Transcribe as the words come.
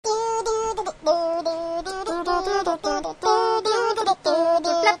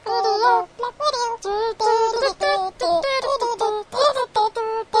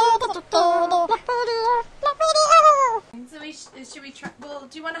Should we try? Well,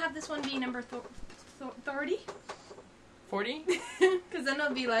 do you want to have this one be number 30? 40? Because then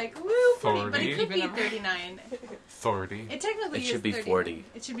it'll be like, woo, 40, but it could be 39. 30. It technically It is should be 30. 40.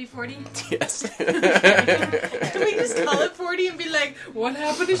 It should be 40? Yes. Can we just call it 40 and be like, what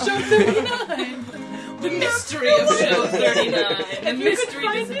happened to show 39? The mystery of show 39. The mystery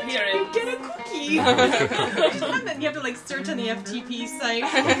disappearance. You get a cookie. And you have to like search on the FTP site.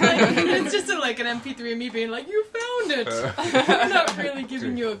 And it's just like an MP3 of me being like, you found it. I'm not really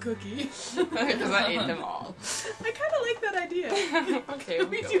giving you a cookie. Because I ate them all. I kind of like that idea. Okay, Can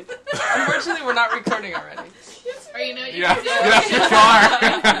we do that? Unfortunately, we're not recording already. Or you know what you Yeah, could do? yes, you are.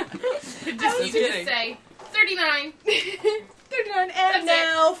 You could just say 39. 39 and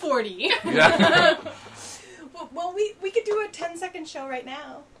now 40. Yeah. Well, we could do a 10-second show right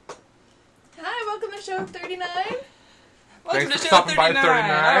now. Hi, welcome to show 39. Welcome Thanks to for show stopping by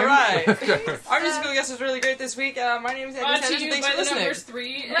 39. 39. Alright. Our musical guest was really great this week. My name is Andy Brought to Sanders, you thanks by for the listening. numbers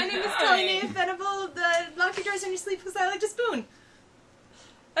 3. My name is Tony Venable. Lock your doors when you sleep because I like to spoon.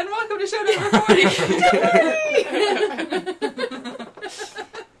 And welcome to show number 40.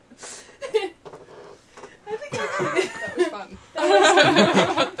 I think That was fun.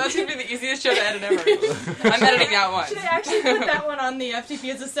 That's going to be the easiest show to edit ever. I'm editing that one. should I actually put that one on the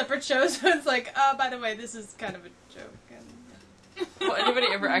FTP as a separate show? So it's like, by the way, this is kind of a joke. Will anybody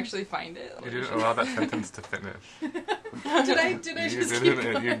ever actually find it? You didn't allow that sentence to finish. Did I just keep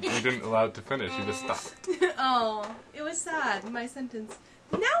going? You didn't allow it to finish. You just stopped. Oh, it was sad, my sentence.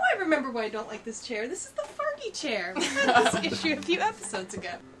 Now I remember why I don't like this chair. This is the Fergie chair. We had this issue a few episodes ago.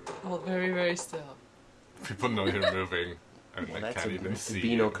 Hold very, very still. People know you're moving. And Well, I that's can't a even see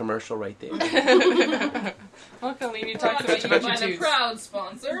Beano you. commercial right there. Well, Colleen, you Brought talked to about you your by the tunes. proud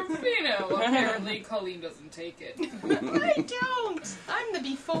sponsor of Beano. Apparently, Colleen doesn't take it. I don't. I'm the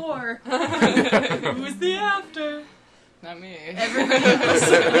before. Who's the after? Not me. Everybody else.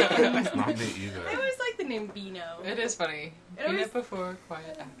 It's not me either. I always like the name Beano. It is funny. It always- Peanut before,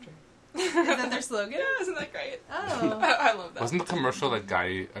 quiet after. Is that their slogan? Yeah, isn't that great? Oh. I love that. Wasn't the commercial a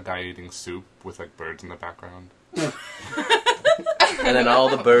guy eating soup with like birds in the background? And then all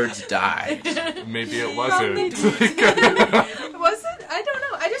the birds died. Maybe it Probably wasn't. Was it? I don't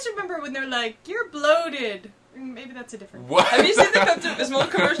know. I just remember when they're like, you're bloated. Maybe that's a different What? Have you seen the Pepto-Bismol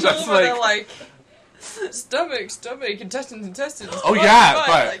commercial That's where they're like- like, stomach, intestines. Oh yeah, Fun.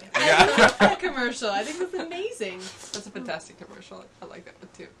 but Like, I love that commercial. I think it's amazing. that's a fantastic commercial. I like that one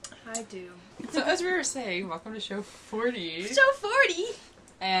too. I do. So as we were saying, welcome to show 40. Show 40.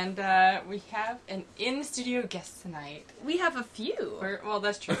 And we have an in-studio guest tonight. We have a few. Well,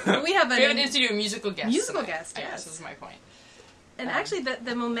 that's true. We have We have an an in-studio musical guest musical tonight, guest, I yes. guess is my point. and actually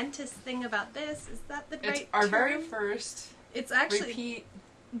the momentous thing about this is that the It's right our term? very first It's actually repeat.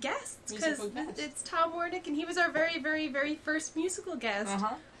 guests because musical guest. it's Tom Warnick and he was our very, very, very first musical guest.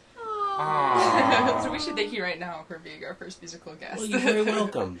 Uh-huh. Aww. So we should thank you right now for being our first musical guest. Well, you're very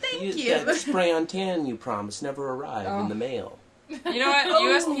welcome. Thank you. That spray on tan you promised never arrived in the mail. You know what?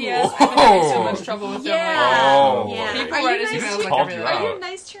 Oh. USPS, I've been having so much trouble with them Yeah. lately. Oh. Yeah. People Are write you us nice emails to- like Called every you day. Are you out.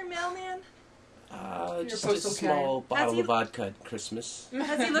 nice to your mailman? Just a postal small carrier. bottle Has he- of vodka at Christmas.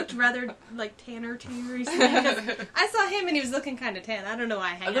 Has he looked rather like tanner to you recently? 'Cause I saw him and he was looking kind of tan. I don't know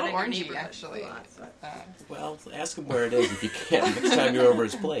why I hang A little out in your orangey, neighborhood actually. a lot, but- Well, ask him where it is if you can next time you're over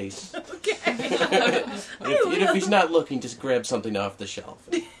his place. Okay. And if he's not looking, just grab something off the shelf.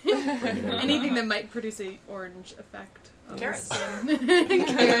 Anything that might produce a orange effect. On Carrots. the skin.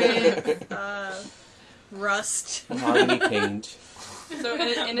 Carrots. Rust. Mahogany paint. So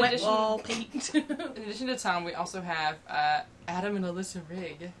in Wet addition, wall paint. in addition to Tom, we also have Adam and Alyssa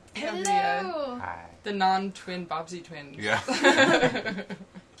Rigg. We have Hello. Hi. the non-twin Bobsy twins. Yeah.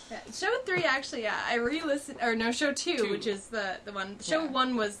 Yeah, show 3 actually, I re-listened, or no, show 2, Two. which is the one. Show Yeah.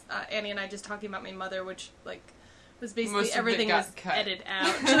 1 was Annie and I just talking about my mother, which like was basically Most of it everything got was cut. edited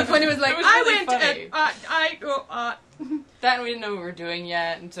out to the point it was like It was I really went funny. That and we didn't know what we were doing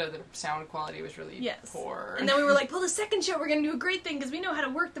yet, and so the sound quality was really Yes. poor. and then we were like, well, the second show we're gonna do a great thing because we know how to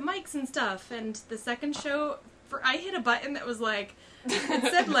work the mics and stuff. And the second show, I hit a button that was like.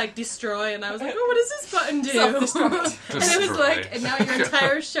 It said like destroy, and I was like, "Oh, what does this button do?" Self-destruct. And it was Destroy. like, and now your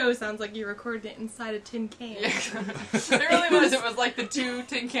entire show sounds like you recorded it inside a tin can. Yeah. It really was. It was like the 2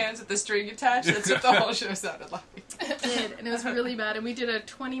 tin cans with the string attached. That's what the whole show sounded like. It did, and it was really bad. And we did a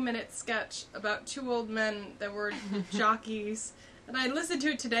 20-minute sketch about 2 old men that were jockeys. And I listened to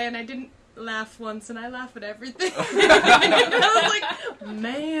it today, and I didn't laugh once, and I laugh at everything. I was like,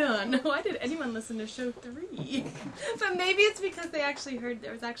 man, why did anyone listen to show 3? But maybe it's because they actually heard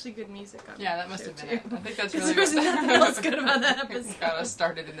there was actually good music on Yeah, that must show have been 2. it. I think that's Because really there was nothing else good about that episode. got us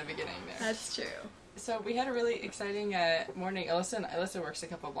started in the beginning there. That's true. So we had a really exciting morning. Alyssa works a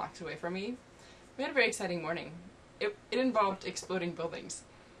couple blocks away from me. We had a very exciting morning. It involved exploding buildings.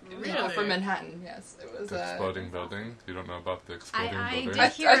 Really? For Manhattan, yes. It was The exploding building? You don't know about the exploding I building?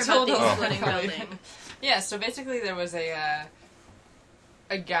 did hear I about told the her. exploding Oh. building. Yeah, so basically there was a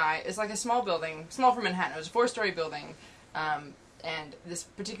guy, it's like a small building, small for Manhattan, it was a 4-story building, and this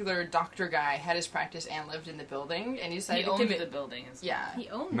particular doctor guy had his practice and lived in the building, and he decided He to owned commit... the building. Yeah. He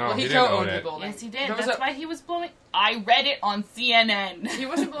owned No, Well, he he didn't co-owned own the it. building. Yes, he did. There was That's why he was blowing... I read it on CNN. He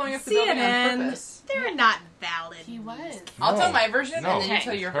wasn't blowing up the building on CNN. purpose. They're not valid. He was. I'll No. tell my version, No. and then you Okay.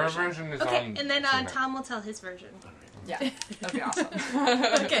 tell your Her version. version is Okay, on... and then CNN. Tom will tell his version. Yeah, that'd be awesome.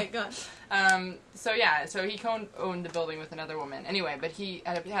 Okay, go on. So he owned the building with another woman. Anyway, but he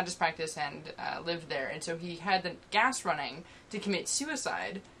had his practice and lived there, and so he had the gas running to commit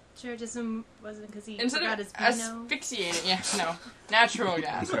suicide. Sure, just wasn't because he Instead forgot of his Beano. asphyxiating, natural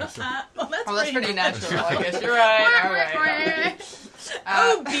gas. Well, that's Well, that's pretty nice. natural, I guess. You're right. All right.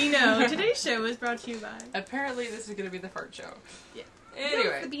 Oh, Beano. Today's show was brought to you by... Apparently, this is going to be the fart show. Yeah. Anyway, No,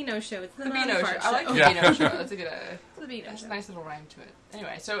 it's the Beano show. It's the, the Beano show. non-fart I like the Yeah. Beano show. That's a good. The Beano That's a show. nice little rhyme to it.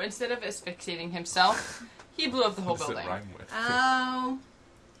 Anyway, so instead of asphyxiating himself, he blew up the whole What does it building. rhyme with? Oh,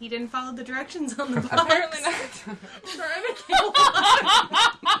 he didn't follow the directions on the box. Apparently not. Sorry, I'm gonna kill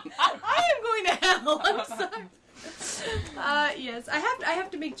I am going to hell. I'm sorry. Yes, I have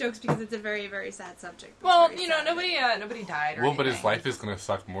to make jokes because it's a very, very sad subject. It's Well, very you know, sad. nobody died. Or Well, but his anything. life is gonna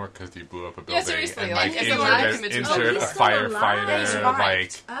suck more because he blew up a building. Yeah, seriously, and, like, like, if injured, someone a- commits injured suicide- a He's still alive. firefighter, He survived.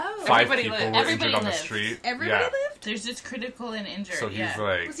 like, Oh, 5 Everybody people lived. were Everybody injured on the lived. street. everybody yeah. lived? There's just critical and injured. So he's yeah.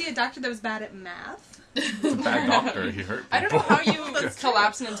 like, Was he a doctor that was bad at math? a bad doctor, he hurt people. I don't know how you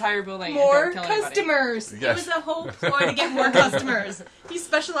collapse an entire building More and don't kill anybody. customers. Yes. It was a whole ploy to get more customers. He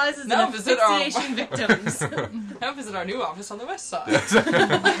specializes Now in visit our- asphyxiation victims. Now visit our new office on the west side.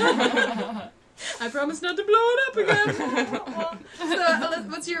 I promise not to blow it up again. So,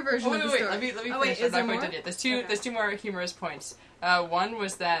 what's your version Oh, wait, of the wait, story? let me Oh, finish. wait, I'm is there not quite more? done yet. Okay. There's two more humorous points. One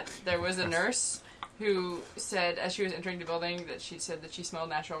was that there was a nurse who said, as she was entering the building, that she said that she smelled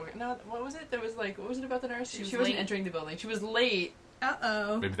natural. No, what was it? There was like, what was it about the nurse? She was wasn't late. entering the building. She was late.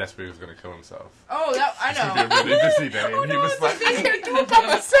 Uh-oh. Maybe that's where he was gonna kill himself. Oh, that I He had know. a really busy day, and he was like, I can't do it by Oh,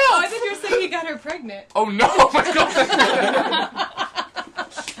 myself. I thought you were saying he got her pregnant. "Oh no, my god!"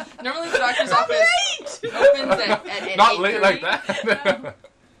 Normally the doctor's office opens at Not late 8:30. like that.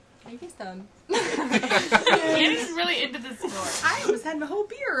 I guess done. Ian's really into this story. I almost had my whole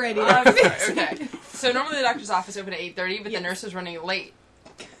beer ready. Okay. So normally the doctor's office opened at 8:30, but Yes. the nurse was running late.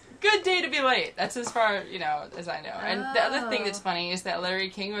 Good day to be late. That's as far, as I know. And the other thing that's funny is that Larry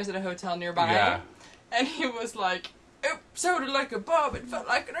King was at a hotel nearby, Yeah. and he was like, "It sounded like a bomb. It felt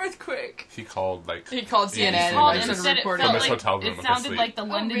like an earthquake." He called like He called CNN Yeah, and Called he like, said started instead it reporting. From felt his like hotel room it with sounded sleep. like the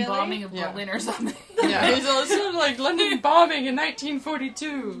London really? bombing of Yeah. Berlin or something. Yeah, he's all, it sounded like London bombing in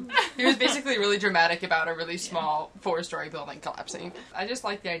 1942. He was basically really dramatic about a really small 4-story building collapsing. I just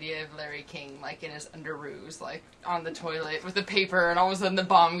like the idea of Larry King, like, in his underoos, like, on the toilet with the paper, and all of a sudden the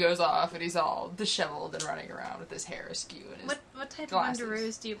bomb goes off, and he's all disheveled and running around with his hair askew and his What type glasses. of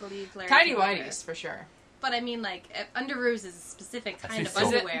underoos do you believe Larry tidy King would wear? whities, for sure. But I mean, like, underoos is a specific I kind see of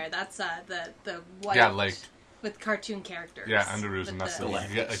silk. underwear. That's the white Yeah, like with cartoon characters. yeah, underoos, With and that's the the Galactus.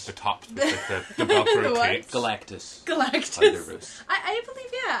 you get like the tops, with, like the Velcro The what? tapes. Galactus. Galactus. Underoos. I believe,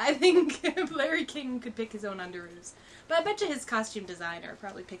 yeah. I think Larry King could pick his own underoos. But I bet you his costume designer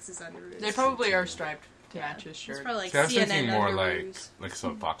probably picks his underoos. They probably are striped to Yeah. match his It's shirt. probably like See, I was CNN thinking more underoos. like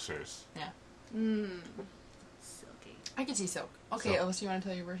silk boxers. Silky. I can see silk. Okay, So- Alyssa, you want to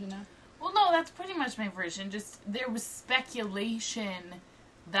tell your version now? Well, no, that's pretty much my version. Just there was speculation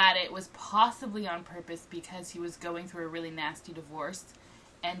that it was possibly on purpose because he was going through a really nasty divorce.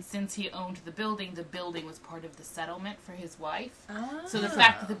 And since he owned the building was part of the settlement for his wife. So the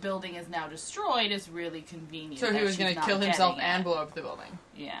fact that the building is now destroyed is really convenient. So he that was she's going to not kill himself getting it. and blow up the building.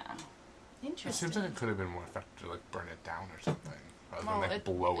 Yeah. It Interesting. seems like it could have been more effective to like burn it down or something, rather Well, than like it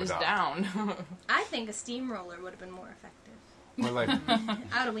blow is it up. down. I think a steamroller would have been more effective. Or like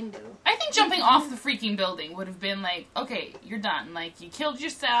Out a window. I think jumping off the freaking building would have been like, okay, you're done. Like, you killed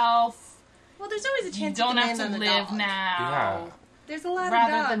yourself. Well, there's always a You chance don't you have can to land on live the dog. now. There's a lot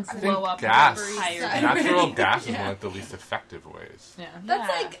rather of than dogs. blow up gas. the entire Natural gas is Yeah. one of the least effective ways. Yeah. That's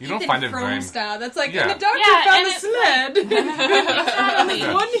Yeah. like You don't Ethan find it Frome very- style. That's like, Yeah. and the doctor Yeah, found and a sled on this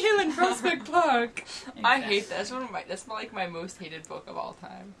Yeah. one hill in Prospect Park. I hate that. That's like my most hated book of all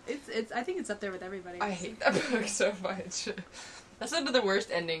time. It's. I think it's up there with everybody. I hate that book so much. That's one of the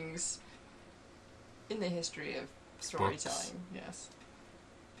worst endings in the history of storytelling. Yes.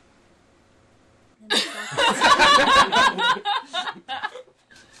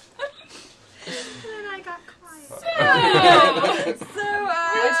 And I got quiet. So,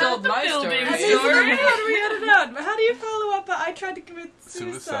 I told my building story. story. How do we edit it out? How do you follow up? I tried to commit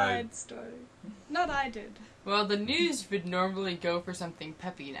Suicide. story. Not I did. Well, the news would normally go for something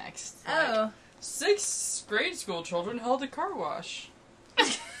peppy next. Like, Oh. 6 grade school children held a car wash.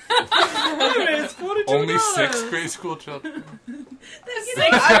 It's $42. Only 6 grade school children.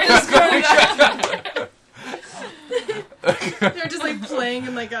 They're just like playing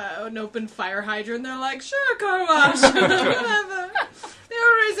in like an open fire hydrant. They're like, sure, car wash, whatever. They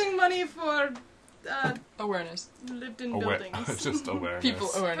were raising money for Awareness. lived in Aware- buildings. just awareness. People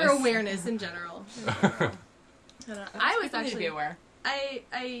For awareness. awareness in general. I was People need to be actually aware.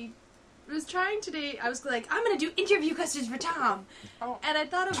 I was trying today. I was like, I'm gonna do interview questions for Tom, Oh. and I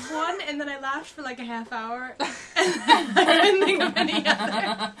thought of one, and then I laughed for like a half hour, and I couldn't think of any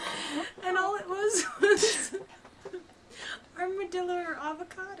other. And all it was armadillo or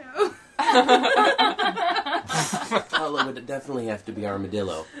avocado. Well, it would definitely have to be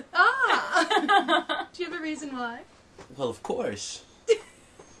armadillo. Ah! Do you have a reason why? Well, of course.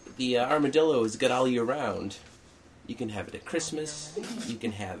 The armadillo is good all year round. You can have it at Christmas. You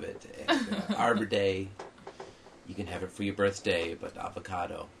can have it at Arbor Day. You can have it for your birthday, but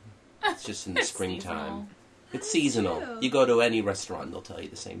avocado. It's just in the springtime. It's seasonal. Cute. You go to any restaurant, they'll tell you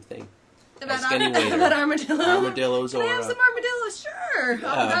the same thing. About, Ask any waiter. about armadillo? Armadillos Can I or... have some armadillos? Sure.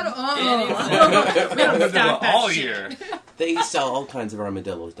 Avocado. Anyone. We don't stock that all shit. year. They sell all kinds of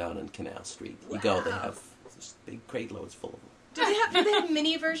armadillos down on Canal Street. You go, they have just big crate loads full of them. Do they have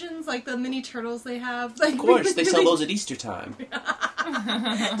mini versions, like the mini turtles they have? Like, Of course, they sell those at Easter time.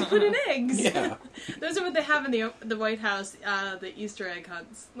 to put in eggs. Yeah. Those are what they have in the White House, the Easter egg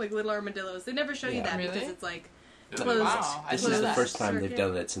hunts, like little armadillos. They never show you Yeah. that Really? because it's like Yeah. closed. Wow, I This didn't is know the that. first time they've Circuit.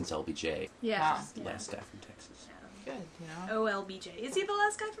 done it since LBJ, Yeah. Wow. Yeah. last guy from Texas. Good, you know. OLBJ. Is he the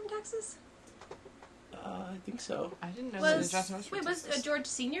last guy from Texas? I think so. I didn't know that Was Justin was from wait, was Texas. George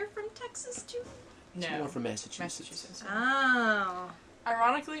Senior from Texas too? He's No. more from Massachusetts. Massachusetts. Oh,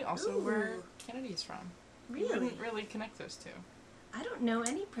 Ironically, also Ooh. where Kennedy's from. You really? wouldn't really connect those two. I don't know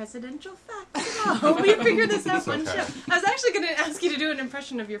any presidential facts at all. We figured this out It's one okay. show. I was actually going to ask you to do an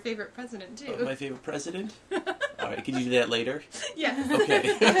impression of your favorite president too. My favorite president? Alright, can you do that later? Yeah.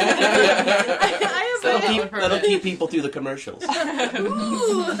 Okay. I that'll, have keep, that'll keep people through the commercials.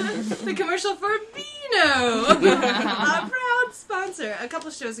 Ooh, the commercial for Beano, a proud sponsor. A couple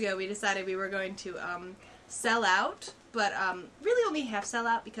shows ago, we decided we were going to sell out, but really only half sell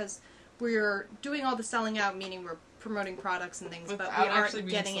out because we're doing all the selling out, meaning we're promoting products and things, but Without we actually aren't being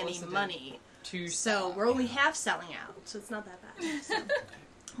getting any solicited. money. To So we're only half selling out, so it's not that bad. So,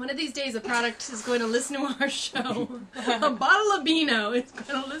 one of these days, a product is going to listen to our show. A bottle of Beano is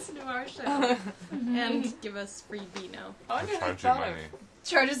going to listen to our show and give us free Beano. I I'll wonder if I charge you thought money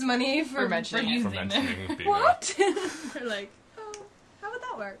Charges money For mentioning it. for using mentioning Beano. What? We're like, oh, how would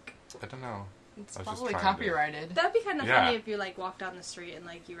that work? I don't know. It's I was just probably trying to- copyrighted. That'd be kind of Yeah. funny if you like walked down the street and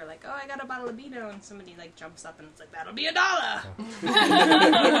like you were like, oh, I got a bottle of Beano, and somebody like jumps up and it's like, that'll be $1.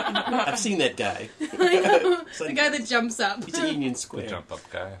 I've seen that guy. The guy that jumps up. He's at Union The Square. jump up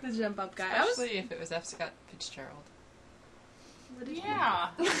guy. The jump up guy. I was, Especially if it was F. Scott Fitzgerald. what did you- Yeah.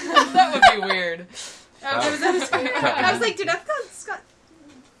 That would be weird. Oh, there was I was like, did F. Scott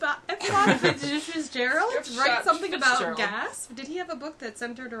Fitzgerald F. write Scott something about Fitzgerald. gas? Did he have a book that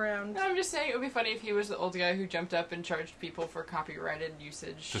centered around? I'm just saying it would be funny if he was the old guy who jumped up and charged people for copyrighted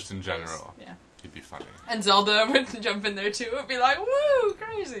usage. Just in general. Yeah. He'd be funny. And Zelda would jump in there too. It would be like, woo,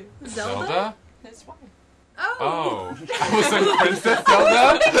 crazy. Zelda? His wife. Oh. Oh. I was like, Princess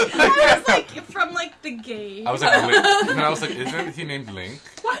Zelda? I was like, from like the game. I was like, Link. And I was like, isn't he named Link?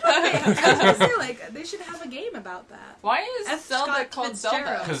 Why don't they? I was gonna say, like, they should have a game about that. Why is F. Zelda Scott called Fitzgerald.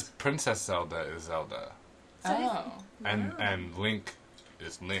 Zelda? Because Princess Zelda is Zelda. Oh. And Link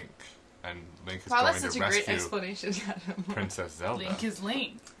is Link. And Link is Wow, going that's such to a great rescue explanation. Princess Zelda. Link is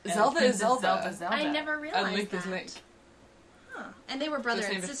Link. And Zelda is Princess Zelda. Zelda. I never realized And Link that. is Link. Huh. And they were brother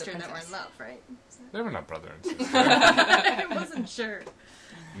Just and name it the sister that were princess. in love, right? They were not brother and sister. I wasn't sure.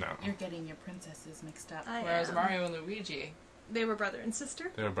 No. You're getting your princesses mixed up. I Whereas am. Mario and Luigi. They were brother and sister.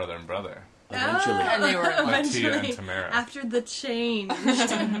 They were brother and brother. Eventually. And they were like, Like Tia and eventually, Tamara. after the change.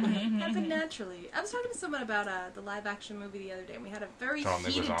 Happened naturally. I was talking to someone about the live action movie the other day, and we had a very John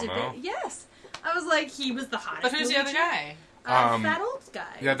heated Leguizamo? debate. Yes. I was like, he was the hottest. but who's the other guy? Fat old guy.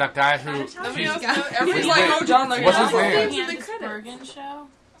 Yeah, that guy who. Nobody He's- else knows. Everybody's like, Wait, oh, John Leguizamo. what's his name? Names in the Candace credits. Bergen show.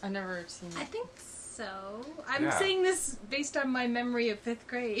 I've never seen I it. think so. I'm Yeah. saying this based on my memory of 5th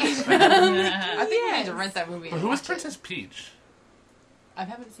grade. I think we need to rent that movie. But and who was watch it. Princess Peach? I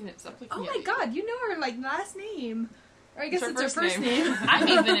haven't seen it. Stop looking Oh at my me. god, you know her like last name. Or I guess It's it's her her first first name. name. I'm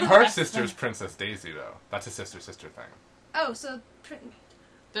even Her impressed. sister's Princess Daisy, though. That's a sister-sister thing. Oh, so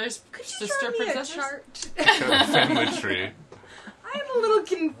There's could you sister draw me a princesses. chart? Family tree. I'm a little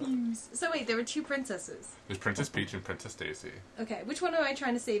confused. So wait, there were 2 princesses. There's Princess Peach and Princess Daisy. Okay, which one am I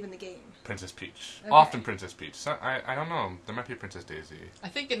trying to save in the game? Princess Peach. Okay. Often Princess Peach. So, I don't know. There might be a Princess Daisy. I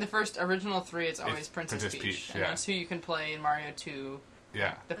think in the first original 3, it's always It's Princess Princess Peach, Peach, and yeah. that's who you can play in Mario 2,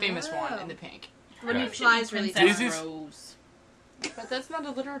 Yeah. the famous one Oh. in the pink. When Yeah. he flies really Princess fast. Daisy's- Rose. But that's not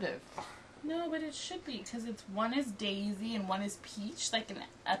alliterative. No, but it should be because it's one is Daisy and one is Peach, like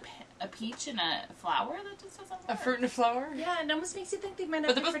a peach and a flower. That just doesn't work. A fruit and a flower. Yeah, it almost makes you think they might have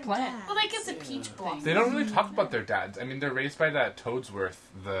But they're both different plant. dads. Well, like it's a peach blossom. They don't really talk about their dads. I mean, they're raised by that Toadsworth,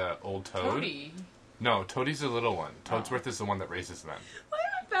 the old toad. Toady. No, Toadie's the little one. Toadsworth is the one that raises them. Why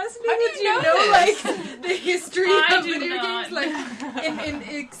am I fascinated How do that you you know know, this? like, the history I of do video not. games, like, in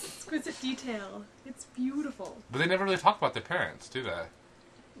exquisite detail. It's beautiful. But they never really talk about their parents, do they?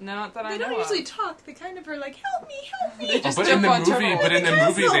 Not that I They know don't usually of. talk. They kind of are like, help me, help me. They just but jump in the on movie, turtles. but in the The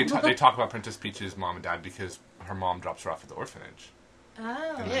movie, castle. they talk about Princess Peach's mom and dad because her mom drops her off at the orphanage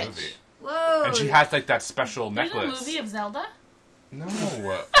Oh. in the Bitch. movie, Whoa. and she has like that special There's a necklace. movie of Zelda. No,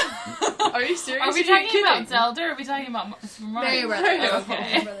 Are you serious? Are we You're talking about kidding. Zelda? Or are we talking about Super Mario? Mario Brothers.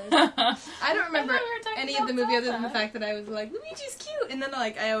 Okay. I don't remember I thought we were talking any of the about movie other than Zelda. the fact that I was like, Luigi's cute, and then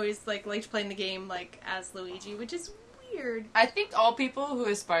like I always like liked playing the game like as Luigi, which is weird. I think all people who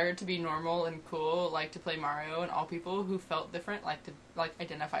aspired to be normal and cool like to play Mario, and all people who felt different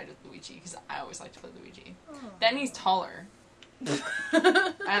identified with Luigi, because I always liked to play Luigi. Then he's taller, and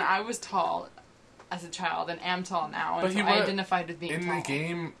I was tall as a child and am tall now, and But so he I was- identified with being in tall. the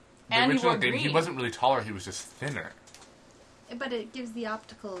game, the And he original wore game, he green. wasn't really taller. He was just thinner. But it gives the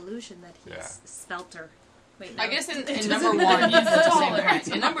optical illusion that he's Yeah. spelter. Wait, I no. guess in It number doesn't- 1 he's the same taller. height.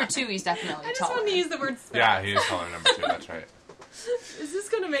 In number 2 he's definitely I just taller. wanted to use the word spelter. Yeah, he is taller number 2. That's right. Is this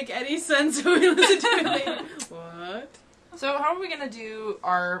going to make any sense when we listen to it later? What? So how are we going to do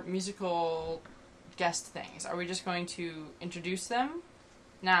our musical guest things? Are we just going to introduce them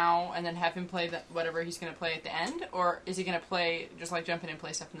now and then have him play whatever he's going to play at the end? Or is he going to play, just like jump in and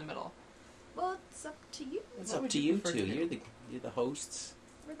play stuff in the middle? Well, it's up to you. It's What up would to you you prefer two. to do? You're the hosts.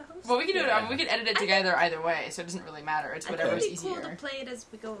 We're the hosts. Well, we can do it. Yeah. We can edit it together either way, so it doesn't really matter. It's I whatever's think it'd be cool easier. to play it as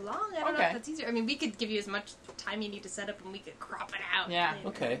we go along. I don't know Okay. if that's easier. I mean, we could give you as much time you need to set up, and we could crop it out. Yeah. later.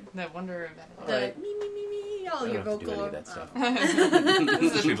 Okay. The wonder of The that. Alright. me, all I your don't have to do vocal. any of that stuff.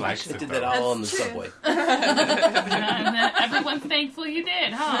 This is a She likes I it, did though. that all on the That's true. subway. And then everyone's thankful you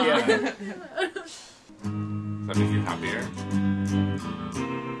did, huh? Yeah. Does that make you happier?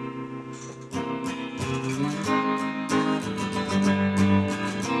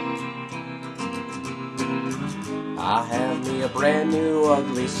 I have me a brand new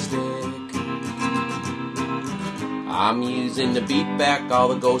ugly stick. I'm using to beat back all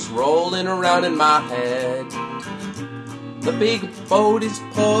the ghosts rolling around in my head. The big boat is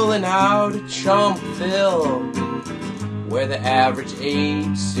pulling out of Chumpville, where the average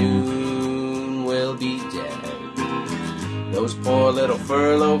age soon will be dead. Those poor little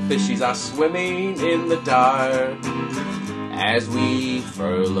furlough fishies are swimming in the dark as we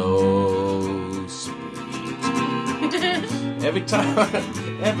furlough speed. Every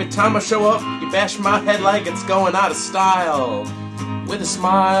time I show up, you bash my head like it's going out of style, with a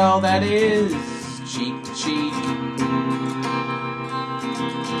smile that is cheek to cheek.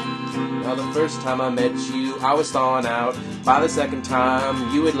 Now the first time I met you, I was thawing out. By the second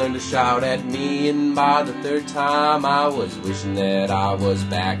time, you had learned to shout at me, and by the third time, I was wishing that I was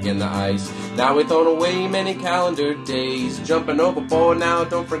back in the ice. Now we've thrown away many calendar days, jumping overboard now,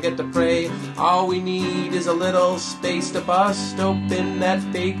 don't forget to pray. All we need is a little space to bust open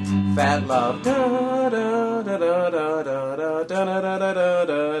that big fat love. Da da da da da da da da da da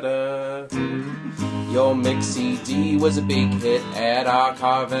da da. Your mix CD was a big hit at our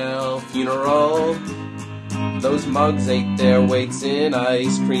Carvel funeral. Those mugs ate their weights in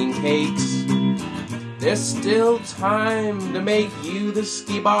ice cream cakes. There's still time to make you the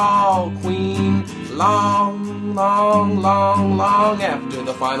skee-ball queen. Long, long, long, long after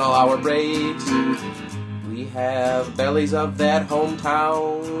the final hour breaks. We have bellies of that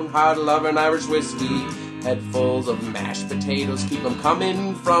hometown, hard-loving Irish whiskey, headfuls of mashed potatoes, keep 'em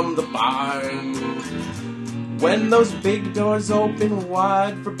coming from the barn. When those big doors open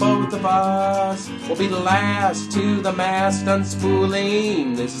wide for both of us, we'll be the last to the mast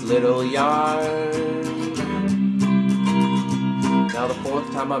unspooling this little yarn. Now the fourth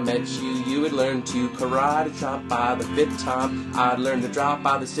time I met you, you had learned to karate chop. By the fifth time, I'd learned to drop.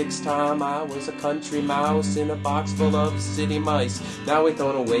 By the sixth time, I was a country mouse in a box full of city mice. Now we've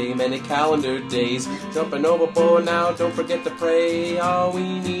thrown away many calendar days, jumping overboard now, don't forget to pray. All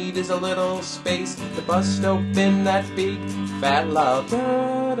we need is a little space to bust open that big fat love.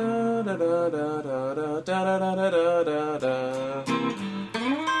 Da, da, da, da, da, da, da, da, da, da, da, da.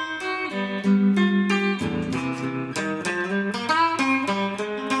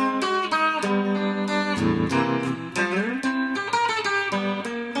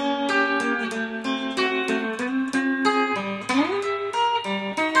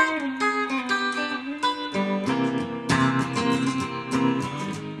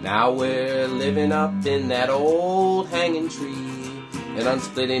 Now we're living up in that old hanging tree, and on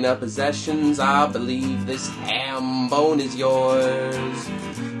splitting up possessions, I believe this ham bone is yours.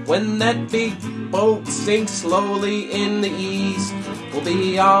 When that big boat sinks slowly in the east, we'll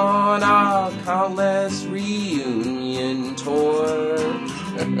be on our countless reunion tour.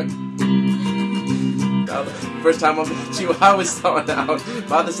 Now, the first time I met you, I was thrown out.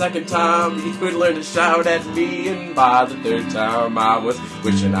 By the second time, you would learn to shout at me. And by the third time, I was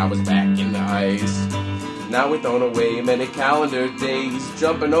wishing I was back in the ice. Now we're throwing away many calendar days,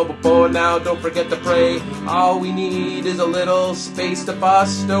 jumping overboard now, don't forget to pray. All we need is a little space to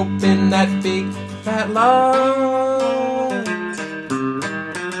bust open that big fat love.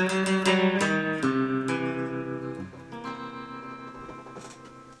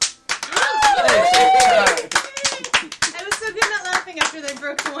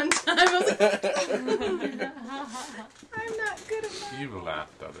 One time, I was like, I'm not good at that. You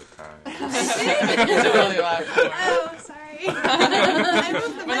laughed other times. You totally laughed. Oh, sorry.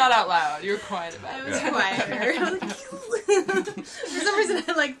 But not out loud. You were quiet about I it. was quieter. I was like, for some reason,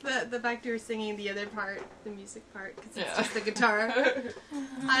 I like the fact you were singing the other part, the music part, because it's just the guitar.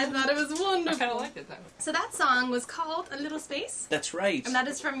 I thought it was wonderful. I kind of liked it though. So that song was called A Little Space. That's right. And that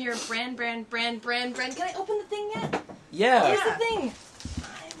is from your brand. Can I open the thing yet? Yeah. Here's the thing. I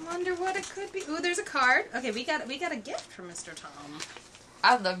wonder what it could be. Ooh, there's a card. Okay, we got a gift from Mr. Tom.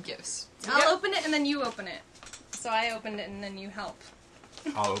 I love gifts. I'll open it and then you open it. So I opened it and then you help.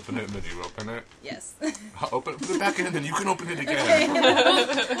 I'll open it and then you open it. Yes. I'll open it, put it back in, and then you can open it again. Okay.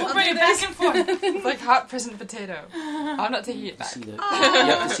 We'll bring it back and forth. It's like hot present potato. I'm not taking it back. You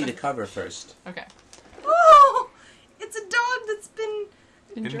have to see the cover first. Okay. Oh, it's a dog that's been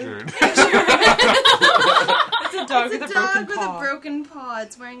Injured. It's a dog with a broken paw. a broken paw.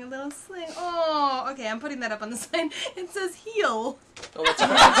 It's wearing a little sling. Oh, okay. I'm putting that up on the sign. It says heel. Oh, that's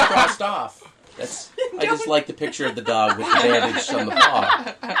crossed off. I just like the picture of the dog with the bandage on the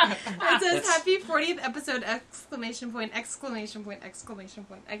paw. It says happy 40th episode! ! I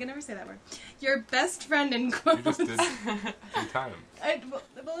can never say that word. Your best friend in You quotes. just did 3 times. I'm healed!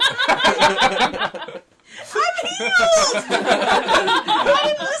 I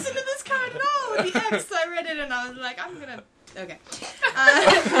didn't listen to this card at all with the X, so I read it and I was like, I'm gonna... Okay.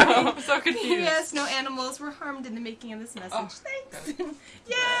 I'm so confused. Yes, no animals were harmed in the making of this message. Oh, thanks! good.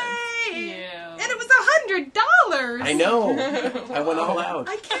 Yay! Yeah. And it was $100! I know. I went all out.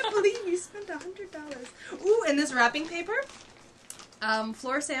 I can't believe you spent $100. Ooh, and this wrapping paper.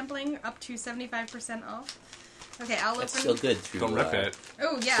 Floor sampling up to 75% off. Okay, I'll That's open... still good through. Don't rip it.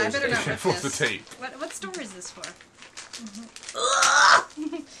 Oh, yeah, I better not rip Careful with the this. tape. What store is this for?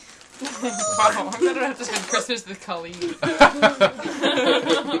 Wow, I'm gonna have to spend Christmas with Colleen. You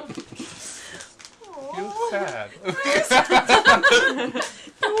look sad.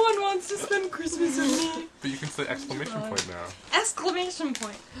 No one wants to spend Christmas with me. But you can say exclamation point now. Exclamation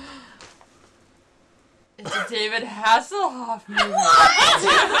point. It's a David Hasselhoff movie.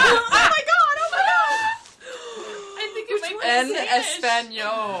 Oh my god, oh my god! I think it might be En Spanish.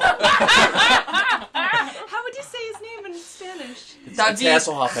 Español. How would you say his name in Spanish? It's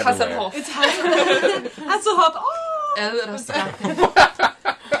Hasselhoff everywhere. Hasselhoff. It's Hasselhoff. Oh! El Rescate.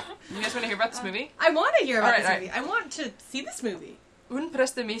 You guys want to hear about this movie? I want to hear about Alright, this movie. I want to see this movie. Un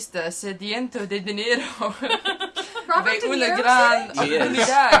prestamista sediento de dinero Robert ve De una Niro? gran Yes.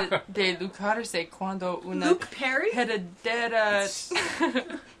 oportunidad de lucrarse cuando una Luke Perry? heredera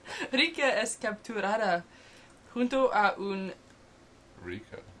rica es capturada junto a un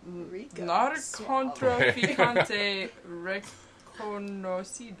Rico. narcotraficante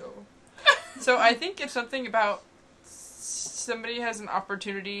reconocido. So I think it's something about somebody has an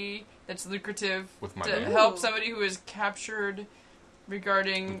opportunity that's lucrative With money. to help somebody who is captured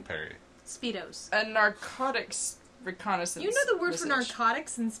regarding Perry. Speedos. a narcotics reconnaissance. You know the word for message.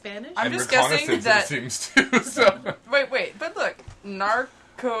 narcotics in Spanish? I'm And just guessing reconnaissance, that- it seems too. So. Wait, but look,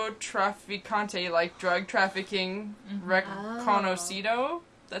 narcotraficante, like drug trafficking, reconocido.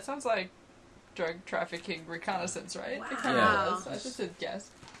 That sounds like drug trafficking reconnaissance, right? Wow. It kind of does. I just did guess.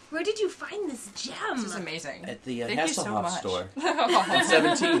 Where did you find this gem? This is amazing. At the Thank you so Hasselhoff much. store. Oh, At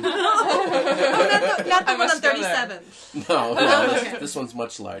 17. Not the I one on must go there. 37. No, Okay. this one's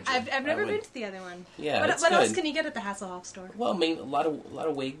much larger. I've never I been went- to the other one. Yeah, What it's else good. can you get at the Hasselhoff store? Well, I mean, a lot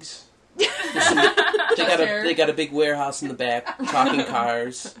of wigs. They got a big warehouse in the back, talking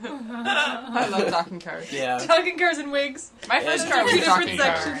cars. I love talking cars. Yeah. Talking cars and wigs. My Yeah, first it's car was two a talking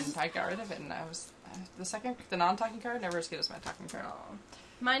different car, sections. and I got rid of it, and I was the non-talking car never as good as my talking car.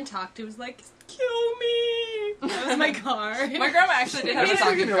 Mine talked. It was like, kill me. That was my car. My grandma actually did have a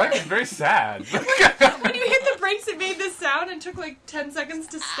talking Your life is car. very sad. When you hit the brakes, it made this sound and took like 10 seconds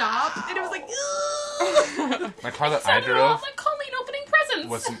to stop. And it was like, "Ugh." My car that I Sounded all drove like Colleen opening presents.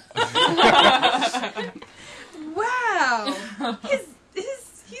 was. Wow.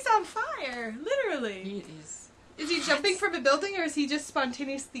 He's on fire, literally. He is. Is he jumping from a building or is he just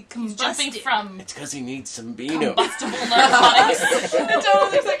spontaneously He's combusting? jumping from It's because he needs some Beano. combustible narcotics. It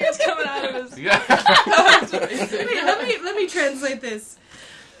totally looks like it's coming out of his. Yeah. Wait, let me translate this.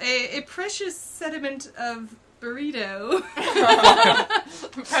 A precious sediment of burrito.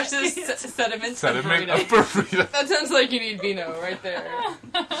 Precious sediment. Sediment burrito. of burrito. That sounds like you need vino right there.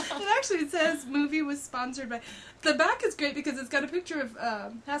 It actually says movie was sponsored by. The back is great because it's got a picture of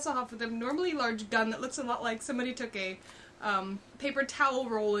Hasselhoff with a normally large gun that looks a lot like somebody took a paper towel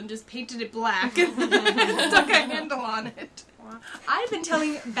roll and just painted it black and stuck a handle on it. I've been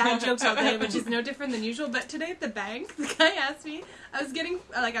telling bad jokes all day, which is no different than usual. But today at the bank, the guy asked me. I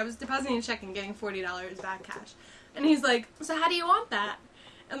was depositing a check and getting $40 back cash, and he's like, "So how do you want that?"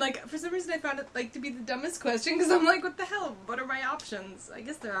 And like for some reason I found it like to be the dumbest question because I'm like, what the hell? What are my options? I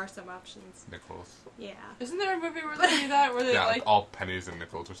guess there are some options. Nickels. Yeah. Isn't there a movie where they do that? Where they Yeah, like. like all pennies and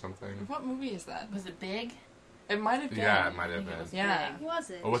nickels or something. What movie is that? Was it big? It might have been. Yeah, it might have been. Yeah. Who was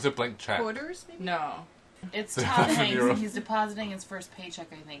it? Or was it blank check? Quarters, maybe? No. It's The Tom 1,000 Hanks, euro. and he's depositing his first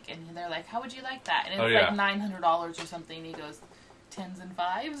paycheck, I think. And they're like, "How would you like that?" And it's Oh, yeah. like $900 or something. And he goes, "10s and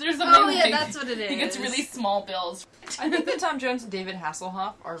 5s or something." Oh, yeah, like, that's what it is. He gets really small bills. I think that Tom Jones and David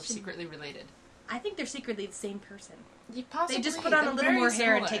Hasselhoff are secretly related. I think they're secretly the same person. Possibly. They just put on a They're little very more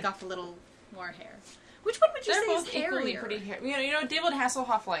hair and similar. take off a little more hair. Which one would you They're say both is equally hairier? pretty hair. You know, David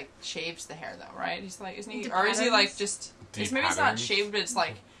Hasselhoff like shaves the hair though, right? He's like, isn't he? Into Or is he like patterns? just? Deep Maybe it's not patterns? shaved, but it's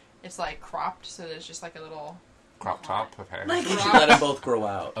like cropped, so there's just like a little. Crop top of hair. Like- You should let them both grow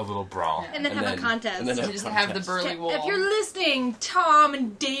out. A little brawl. And then have a contest. And then You have just a have the contest. burly wool. If you're listening, Tom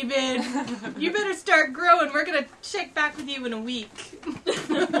and David, you better start growing. We're gonna check back with you in a week.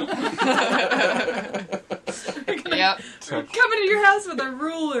 Yep. We're coming to your house with a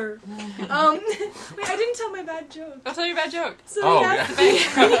ruler. Wait, I didn't tell my bad joke. I'll tell you a bad joke. So Oh, he, asked me,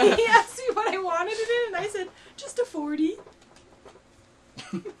 he asked me what I wanted to do, and I said, just a 40.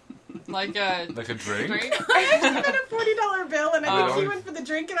 Like a Like a drink? drink. I actually meant a $40 bill, and I think Oh. he went for the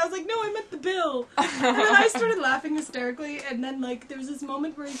drink, and I was like, no, I meant the bill. And then I started laughing hysterically, and then, like, there was this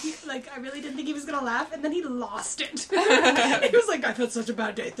moment where he, like, I really didn't think he was gonna laugh, and then he lost it. He was like, I've had such a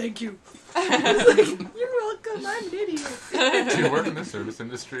bad day, thank you. I was like, you're welcome, I'm an idiot. Do you work in the service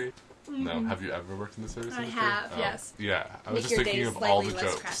industry? No. Have you ever worked in the service I industry? have, yes. Yeah. I was Make just your thinking days of all the slightly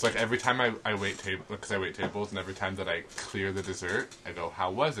less jokes. crappy. Like every time I wait table because I wait tables, and every time that I clear the dessert, I go,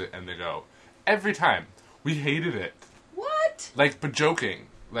 "How was it?" And they go, "Every time we hated it." What? Like, but joking.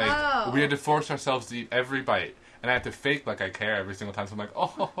 Like Oh. we had to force ourselves to eat every bite, and I had to fake like I care every single time. So I'm like,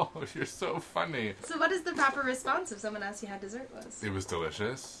 "Oh, you're so funny." So what is the proper response if someone asks you how dessert was? It was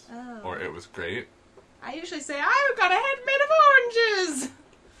delicious, Oh. or it was great. I usually say, I've got a head made of oranges!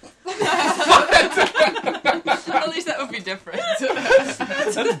 At least that would be different.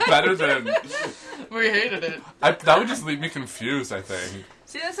 That's better than. We hated it. That would just leave me confused. I think.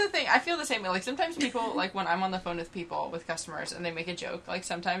 See, that's the thing. I feel the same way. Like, sometimes people, like, when I'm on the phone with people, with customers, and they make a joke, like,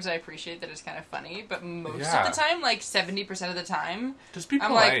 sometimes I appreciate that it's kind of funny, but most Yeah. of the time, like, 70% of the time, Just be I'm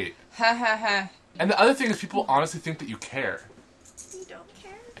polite. like, ha ha ha. And the other thing is, people honestly think that you care. You don't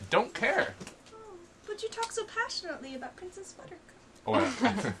care? I don't care. Oh, but you talk so passionately about Princess Buttercup.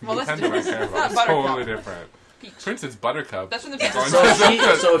 Oh, Well, that's depends what I different. care It's about. not It's Buttercup. totally different. Peach. Princess Buttercup. That's when the Going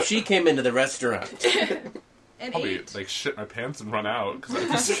princess... So if she came into the restaurant, And probably ate. like shit my pants and run out because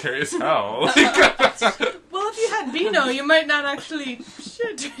I'd be scary as hell. Well, if you had Beano, you might not actually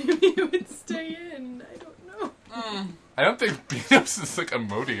shit. Maybe you would stay in. I don't know. I don't think Beanos is like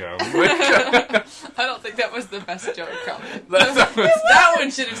Imodium. Like, I don't think that was the best joke, Colin. that One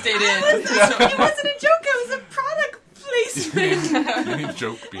should have stayed in. It wasn't a joke. It was a product placement. any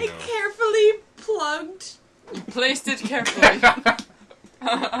joke I Beano. carefully plugged. Placed it carefully.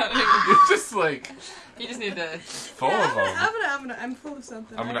 It's just like You just need to... full of them. I'm full of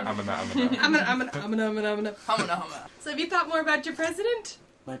something. I'm gonna. Humana. So have you thought more about your president?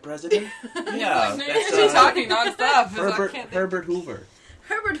 My president? Yeah. That's, She's talking nonstop. Herbert Hoover.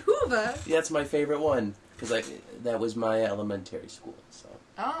 Herbert Hoover? Yeah, that's my favorite one because that was my elementary school. So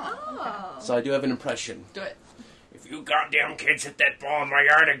Oh. so I do have an impression. Do it. If you goddamn kids hit that ball in my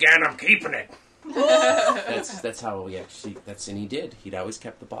yard again, I'm keeping it. That's how we actually. And he did. He'd always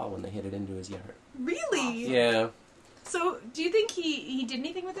kept the ball when they hit it into his yard. Really? Yeah. So, do you think he did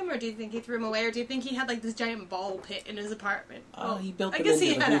anything with him, or do you think he threw him away, or do you think he had like this giant ball pit in his apartment? He built I them guess into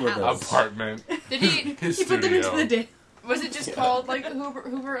he the had a Hoover house. Bills. Apartment. Did he... His He put them into the studio. day. Was it just called, like,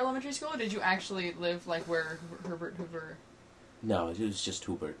 Hoover Elementary School, or did you actually live, like, where Herbert Hoover... No, it was just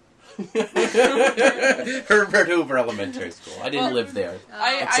Hoover. Herbert Hoover Elementary School. I didn't live there.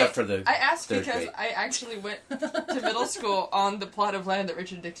 Except for the I asked third because grade. I actually went to middle school on the plot of land that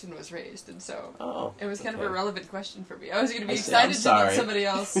Richard Nixon was raised, and so it was kind of a relevant question for me. I was going to be excited to meet somebody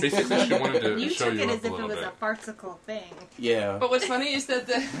else. Basically, she wanted to You show took you it up as a if it little was bit. a farcical thing. Yeah. But what's funny is that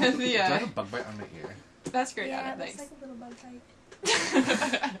Do I have a bug bite on my ear? That's great, Yeah, Adam, it's thanks. like a little bug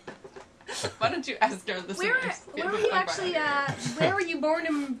bite. Why don't you ask our listeners? Where were you actually? Where were you born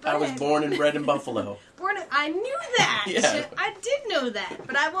and bred? I was born and bred in Buffalo. I knew that. Yeah. I did know that,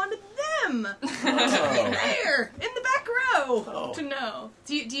 but I wanted them Oh. there in the back row Oh. to know.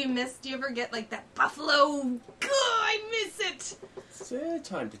 Do you ever get like that Buffalo? I miss it.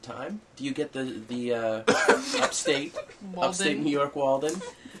 Time to time. Do you get the upstate Walden. New York Walden?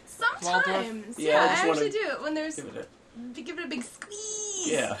 Sometimes, Yeah, I I just wanna actually do. When there's Give it give it a big squeeze.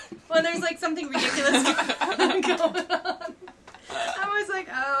 Yeah. When there's like something ridiculous going on. I'm always like,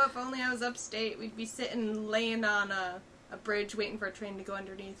 oh, if only I was upstate, we'd be sitting laying on a bridge waiting for a train to go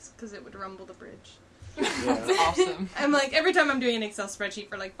underneath because it would rumble the bridge. That's awesome. I'm like, every time I'm doing an Excel spreadsheet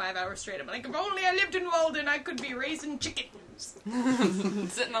for like 5 hours straight, I'm like, if only I lived in Walden, I could be raising chickens.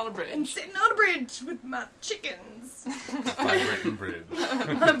 Sitting on a bridge. And sitting on a bridge with my chickens. Vibrating bridge.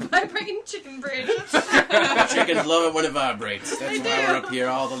 My vibrating chicken bridge. Chickens love it when it vibrates. That's They why do. we're up here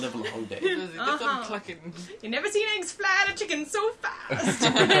all the live long day. Get them clucking. You never seen eggs fly at a chicken so fast.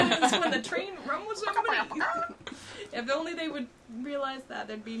 That's when the train rumbles underneath. If only they would realize that,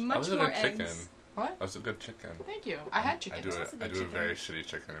 there'd be I much was a more good chicken. eggs. What? I was a good chicken. Thank you. I had I chicken. do That's a I good do a chicken. very shitty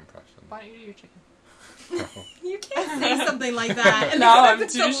chicken impression. Why don't you do your chicken? You can't say something like that. And No, then I'm to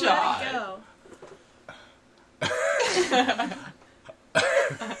too let shy. it go.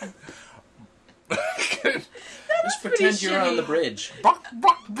 Just pretty pretend you're on shitty. the bridge.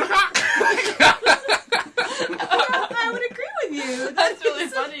 I would agree with you. That's really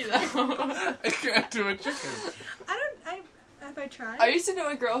funny, though. I can't do a chicken. Have I tried? I used to know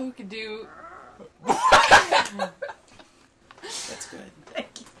a girl who could do... That's good. Thank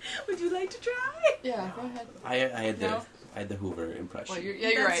you. Would you like to try? Yeah, go ahead. I had No. the Hoover impression. Well, you're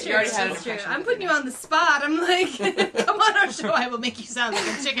That's right. True. You already had an That's true. impression. I'm putting you on the spot. I'm like, come on our show. I will make you sound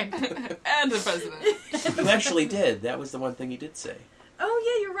like a chicken. And the president. You actually did. That was the one thing you did say. Oh,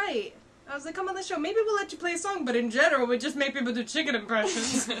 yeah, you're right. I was like, come on the show. Maybe we'll let you play a song, but in general, we just make people do chicken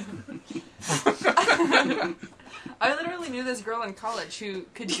impressions. I literally knew this girl in college who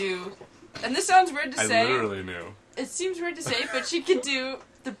could do... And this sounds weird to I say. literally knew. It seems weird to say, but she could do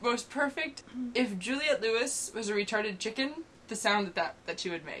the most perfect... If Juliette Lewis was a retarded chicken, the sound that she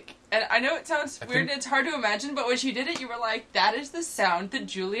would make. And I know it sounds weird and it's hard to imagine, but when she did it, you were like, that is the sound that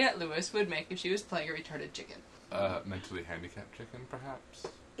Juliette Lewis would make if she was playing a retarded chicken. Mentally handicapped chicken, perhaps?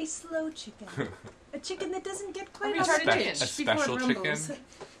 A slow chicken. A chicken that doesn't get A quite retarded off chicken. pitch A before special it rumbles. chicken?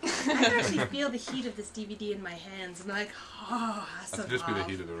 I can actually feel the heat of this DVD in my hands. I'm like, oh, that's That so could just be the hot.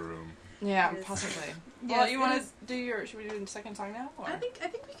 heat of the room. Yeah, Yes. possibly. Yes, Well, you it want is. to do your... Should we do the second song now? Or? I think we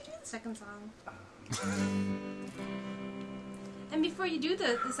can do the second song. And before you do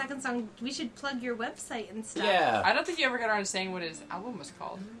the second song, we should plug your website and stuff. Yeah. I don't think you ever got around to saying what his album was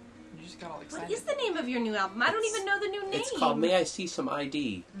called. You just got all excited. What is the name of your new album? I don't even know the new name. It's called May I See Some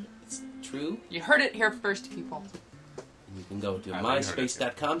ID. It's true. You heard it here first, people. You can go to I think you heard it.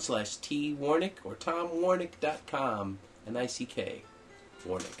 myspace.com/twarnick or tomwarnick.com. N-I-C-K.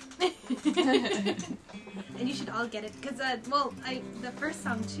 Warnick. And you should all get it because, the first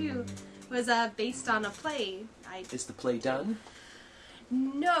song too was based on a play. Is the play done?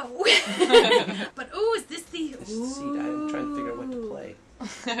 No. But is this the? This is the seat. I'm trying to figure out what to play.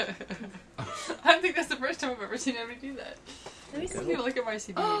 I think that's the first time I've ever seen anybody do that. Let me If see. you look at my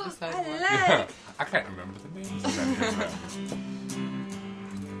CD, Oh, just have I one. Yeah, I can't remember the names of any of them.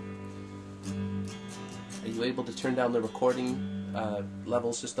 Are you able to turn down the recording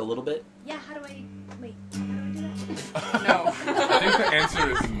levels just a little bit? Yeah. How do I? Wait. How do I do that? No. I think the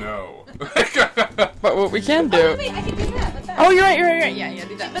answer is no. But what we can Oh, do... wait. I can do that. With that. Oh, you're right. Yeah,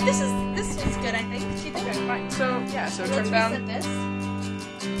 do that. But this is good. I think. She thinks Okay, fine. So, yeah, so Let's turn down... reset this.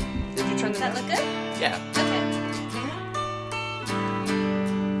 Did you turn Does them that down? look good? Yeah. Okay.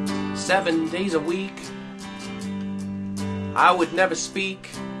 7 days a week, I would never speak.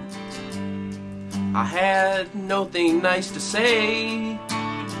 I had nothing nice to say.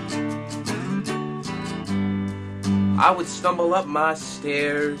 I would stumble up my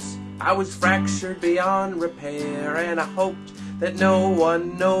stairs. I was fractured beyond repair, and I hoped that no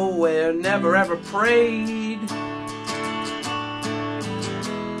one nowhere never ever prayed.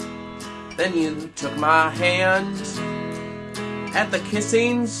 Then you took my hand at the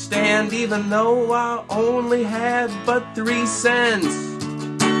kissing stand, even though I only had but 3 cents.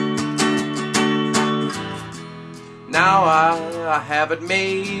 Now I have it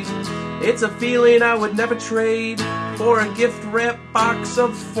made. It's a feeling I would never trade for a gift wrap box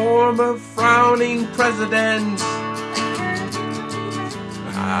of former frowning presidents.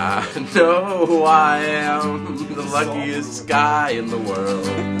 I know I am the luckiest guy in the world.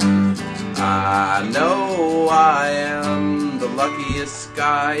 I know I am the luckiest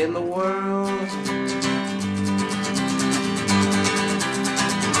guy in the world.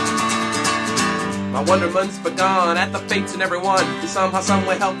 My wonderment's begun at the fates and everyone who somehow,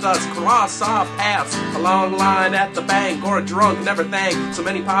 someway helped us cross our paths. A long line at the bank or a drunk, never thank. So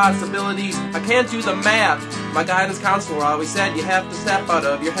many possibilities, I can't do the math. My guidance counselor always said you have to step out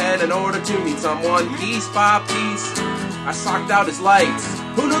of your head in order to meet someone piece by piece. I socked out his lights.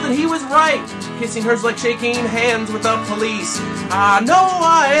 Who knew that he was right? Kissing hers like shaking hands with the police. I know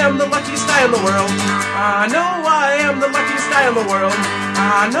I am the luckiest guy in the world. I know I am the luckiest guy in the world.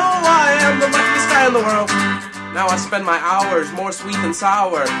 I know I am the luckiest guy in the world. Now I spend my hours more sweet than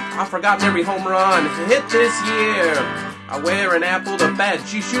sour. I've forgotten every home run hit this year. I wear an apple to bed.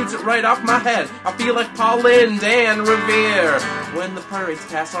 She shoots it right off my head. I feel like Pauline Dan Revere. When the parades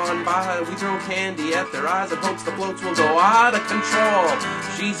pass on by, we throw candy at their eyes and hopes the floats will go out of control.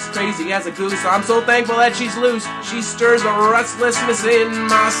 She's crazy as a goose. I'm so thankful that she's loose. She stirs a restlessness in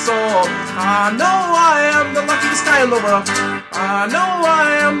my soul. I know I am the luckiest guy in the world. I know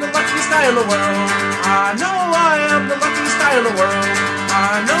I am the luckiest guy in the world. I know I am the luckiest guy in the world.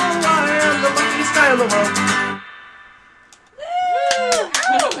 I know I am the luckiest guy in the world.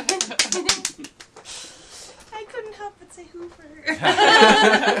 I couldn't help but say Hoover.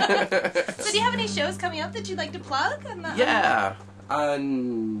 So do you have any shows coming up that you'd like to plug? Yeah,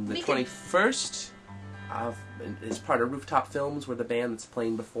 on the We can- 21st, as part of Rooftop Films, we're the band that's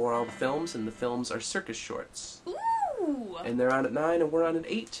playing before all the films, and the films are circus shorts. Ooh. And they're on at 9, and we're on at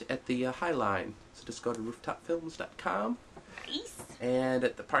 8 at the High Line. So just go to rooftopfilms.com. Nice. And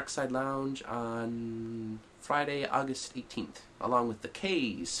at the Parkside Lounge on Friday, August 18th, along with the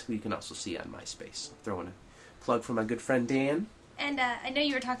K's, who you can also see on MySpace. Throwing a plug for my good friend Dan. And I know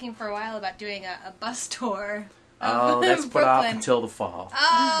you were talking for a while about doing a bus tour. Oh, that's put off until the fall.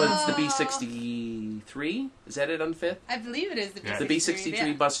 Oh. But it's the B63. Is that it on 5th? I believe it is the B63. Yeah. The B63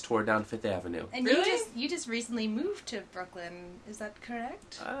 yeah. bus tour down 5th Avenue. And Really? you just recently moved to Brooklyn. Is that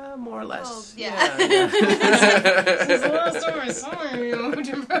correct? More or less. Well, yeah. Since the last time I saw you moved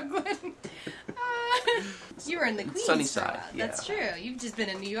to Brooklyn. You were in the Queens Sunny for a side, while. yeah. That's true. You've just been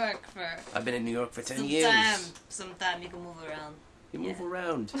in New York for I've been in New York for 10 some years. time. Sometime you can move around. You move Yeah.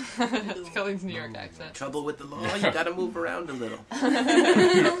 around. It's Kelly's New York accent. Trouble with the law, you gotta move around a little.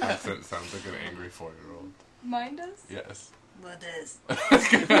 Your accent sounds like an angry 4-year-old. Mine does? Yes. What is?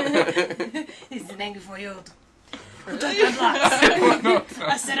 He's an angry 4-year-old.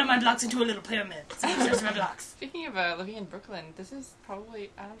 I set up my blocks into a little pyramid. So he sets my blocks. Speaking of living in Brooklyn, this is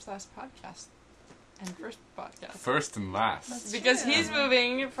probably Adam's last podcast. And first podcast. First and last. That's Because true. he's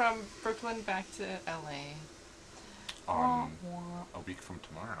moving from Brooklyn back to LA. On a week from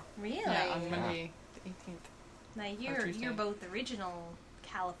tomorrow. Really? Yeah, on Monday the 18th. Now Tuesday. you're both original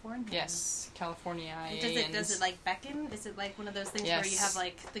Californians. Yes, California. Does it like becken? Is it like one of those things where you Yes. have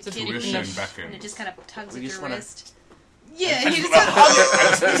like the It's a kid Tuition Enough- beckons. and it just kind of tugs We at just your wanna- wrist? Yeah, you just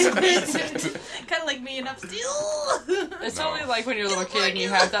kind of like me and up still. It's No. totally like when you're a little kid and you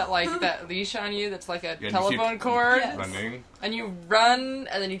have that that leash on you that's like a Yeah, you telephone keep cord, Yeah. Running. and you run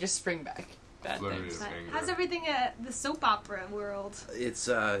and then you just spring back. Bad Flurry things. of anger. How's everything at the soap opera world?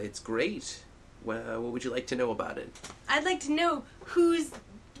 It's great. What would you like to know about it? I'd like to know who's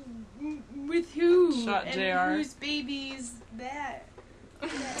with who Shot and JR. whose baby's that.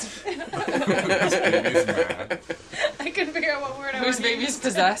 Whose baby's mad? I couldn't figure out what word I Whose wanted. baby's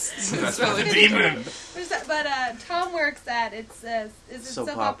possessed? That's It's really the demon. There's that, but Tom works at is it Soap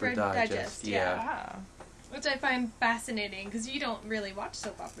Soap Opera Opera Digest, Yeah. Which I find fascinating because you don't really watch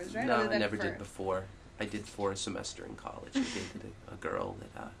soap operas, right? No, Other I than never for- did before. I did for a semester in college. I dated a girl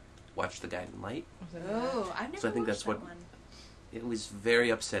that watched The Guiding Light. Oh, I've never So I think watched that's what- that It was very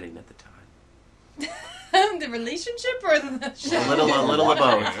upsetting at the time. one. The relationship or the show? A little of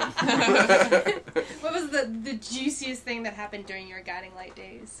both. What was the juiciest thing that happened during your Guiding Light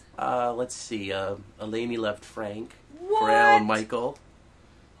days? Let's see. Eleni left Frank What? for Al and Michael,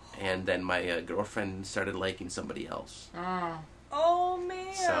 and then my girlfriend started liking somebody else. Oh. Oh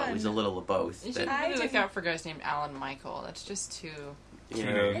man! So it was a little of both. You should I really look didn't- out for guys named Alan Michael. That's just too... Two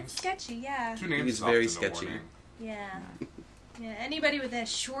Yeah. names. It's sketchy, yeah. Two names. was is very often a sketchy. warning. Yeah. Yeah, anybody with that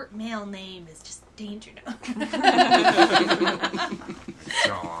short male name is just danger.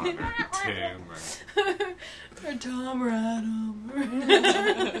 John or Tim. Or Tom or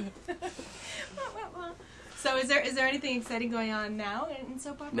Adam. So is there anything exciting going on now in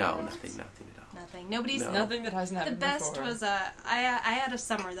soap opera? No, world? nothing at all. Nothing. Nobody's. No. Nothing that hasn't The happened best before. was I had a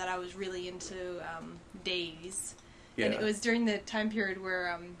summer that I was really into Days. Yeah. And it was during the time period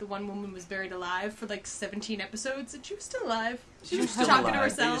where the one woman was buried alive for like 17 episodes, and she was still alive. She was Still talking alive. to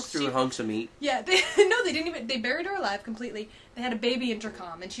They herself. just threw hunks of meat. Yeah, no, they didn't even. They buried her alive completely. They had a baby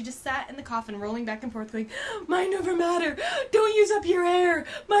intercom, and she just sat in the coffin, rolling back and forth, going, "Mind over matter. Don't use up your hair.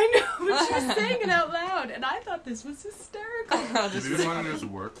 Mind over." She was saying it out loud, and I thought this was hysterical. Do baby monitors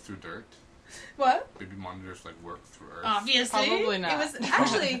work through dirt? What? Baby monitors like work through earth. Obviously, Probably not.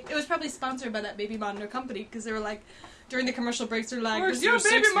 It was probably sponsored by that baby monitor company because they were like. During the commercial breaks, they're like, Works "Does your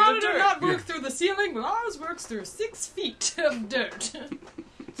through baby 6 feet of monitor dirt." not work Yeah. through the ceiling? Well, ours works through 6 feet of dirt."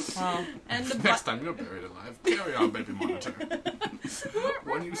 Wow. And the Next time you're buried alive, carry on, baby monitor.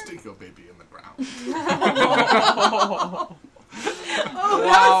 When you stick your baby in the ground. Oh,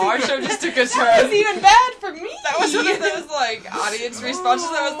 Wow, our show just took a that turn. was even bad for me. That was one of those like audience responses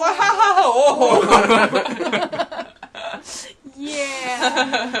that was like, ha ha ha.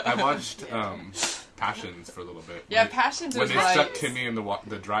 Yeah. I watched Passions for a little bit. Yeah, When- Passions When was they like. stuck Timmy in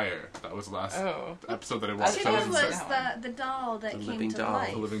the dryer. That was the last Oh. episode that I I watched. think That it was was insane. the doll that The came living to doll.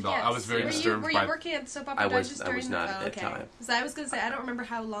 life. The living doll. Yes. I was very disturbed Were by- you working at the soap opera I was- Digest I during was not the, at that time. So I was going to say, I don't remember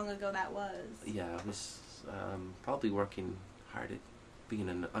how long ago that was. Yeah, I was probably working hard at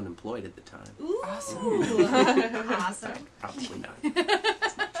being unemployed at the time. Ooh. Awesome. Awesome. Probably not.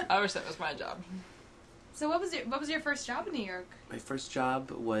 I wish that was my job. So what was your first job in New York? My first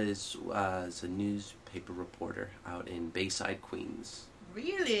job was as a newspaper reporter out in Bayside, Queens.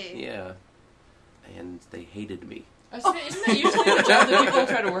 Really? Yeah. And they hated me. Isn't that usually the job that people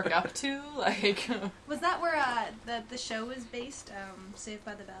try to work up to? Like, Was that where the show was based? Saved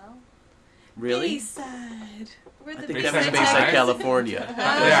by the Bell. Really? Bayside. Where I the think Bayside that was Bayside? Bayside, California.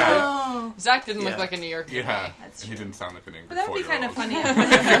 Oh. Zach didn't look Yeah. like a New York guy. Yeah, That's he true. didn't sound like an angry But that would be kind of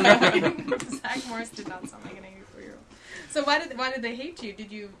 4-year-old. funny. Zach Morris did not sound like an angry 4-year-old. So why did they hate you? Did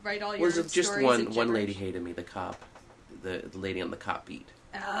you write all your Was it just stories one in one lady gibberish? hated me, the cop, the lady on the cop beat.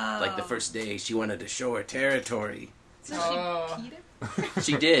 Oh. Like the first day, she wanted to show her territory. So Oh. she peed it?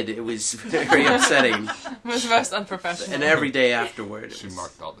 She did. It was very upsetting. It was most unprofessional. And every day afterward, it She was,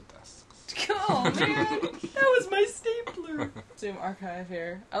 marked all the desks. Oh man, that was my stapler. Zoom archive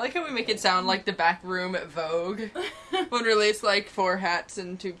here. I like how we make it sound like the back room at Vogue, when really it's like 4 hats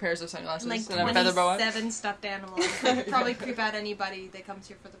and 2 pairs of sunglasses Like and a feather boa. 27 stuffed animals. Would probably creep out anybody that comes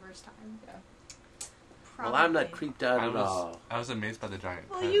here for the first time. Yeah. well, I'm not Probably. creeped out at all. I was amazed by the giant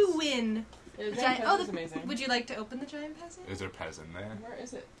Well, Pez. you win. Yeah, Giant, Pez oh, is amazing. would you like to open the giant Pez? Is there Pez in there? Where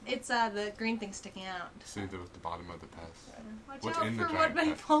is it? It's the green thing sticking out. See the bottom of the Pez. Watch What's out in the for what giant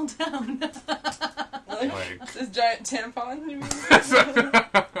may Pez? fall down. Like- This giant tampon, you mean?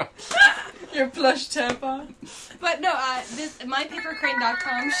 Your plush tampon? But no, this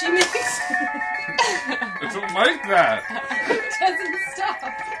mypapercrane.com. She makes It's not like that. doesn't stop.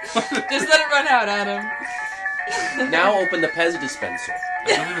 Just let it run out, Adam. Now open the Pez dispenser.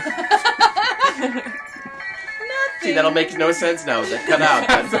 Nothing. See, that'll make no sense now. That cut out.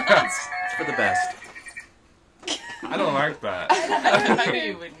 That's for the best. I don't like that. I knew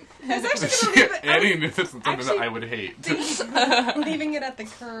you wouldn't. I was actually gonna leave it. Annie knew this is something Actually- that I would hate. Leaving it at the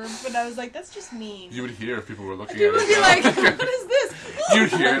curb, but I was like, that's just mean. You would hear if people were looking People at would be it. like, what is this? You'd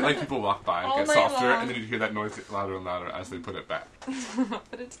hear it, like people walk by, All get night softer, long. and then you'd hear that noise get louder and louder as they put it back.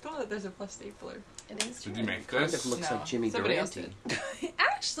 But it's cool that there's a plus stapler. It is Did true. you make Kind this? of looks No, like Jimmy somebody else Durante.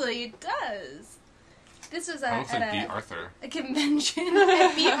 Actually, it does. This was That looks like B. at Arthur a convention.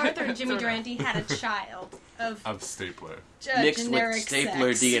 And B. Arthur and Jimmy Sort of. Durante had a child of Stapler. Mixed with generic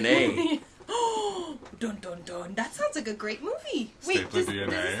stapler sex. DNA. Oh, dun dun dun! That sounds like a great movie. Wait, Stapler does DNA.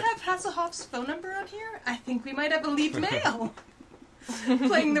 this have Hasselhoff's phone number on here? I think we might have a lead male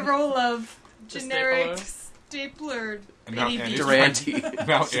playing the role of The generic stapler And now baby. Annie's Durante.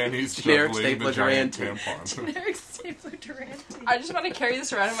 Now Annie's Generic juggling the Stapler giant Durante. tampon. Generic stapler Durante. I just want to carry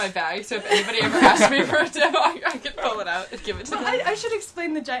this around in my bag, so if anybody ever asks me for a demo, I can pull it out and give it to Well, them. I should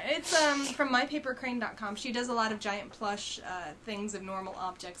explain the giant. It's from mypapercrane.com. She does a lot of giant plush things of normal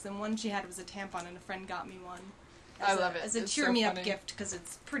objects, and one she had was a tampon, and a friend got me one. I love it. As a It's cheer so me up funny. gift because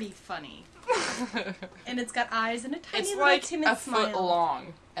it's pretty funny, and it's got eyes and a tiny It's little like timid a smile. foot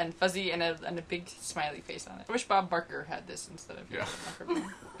long and fuzzy and a big smiley face on it. I wish Bob Barker had this instead of Yeah.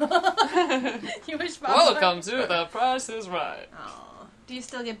 You wish Bob. Welcome to The Price is Right. Oh, do you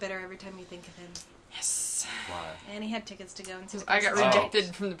still get bitter every time you think of him? Yes. Why? Annie had tickets to go and see. The I got Price is Right,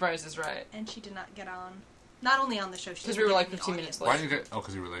 rejected from The Price is Right. and she did not get on. Not only on the show, she Because didn't we were get like in the 15 minutes audience. Why did you get? Oh,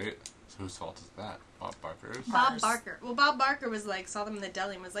 because you were late. So whose fault is that? Bob Barker's. Bob Ours. Barker. Well, Bob Barker was like, saw them in the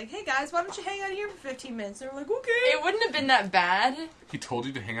deli and was like, "Hey guys, why don't you hang out here for 15 minutes?" They were like, "Okay." It wouldn't have been that bad. He told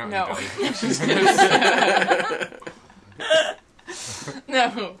you to hang out No. in the deli.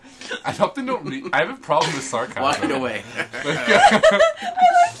 No. I often don't read. I have a problem with sarcasm. Walking away.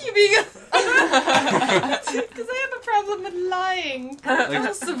 You being because I have a problem with lying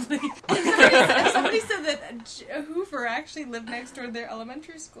compulsively. If somebody said that Hoover actually lived next door to their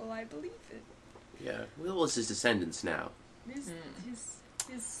elementary school, I believe it. Yeah, Will is his descendants now. His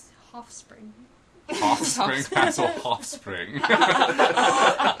offspring. Offspring, Hassel Offspring.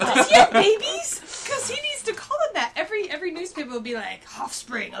 Does he have babies? Because he needs to call it that. Every newspaper will be like,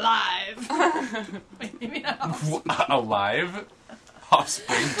 Offspring alive. Wait, maybe not Offspring. Alive?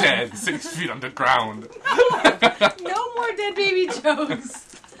 Offspring dead, 6 feet underground. No more dead baby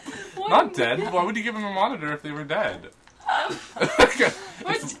jokes. Not dead. Why would you give him a monitor if they were dead?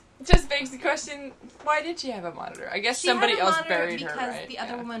 Which just begs the question, why did she have a monitor? I guess She somebody had a else monitor buried her, because right? the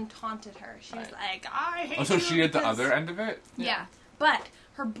other Yeah. woman taunted her. She was Right. like, I hate Oh, so you she had the because-" other end of it? Yeah, but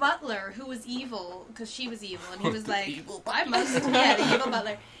her butler, who was evil, because she was evil, and he was like, Evil I must, yeah, the evil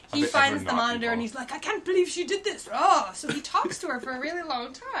butler. Are He they finds ever the not monitor evil? and he's like, I can't believe she did this. Oh, so he talks to her for a really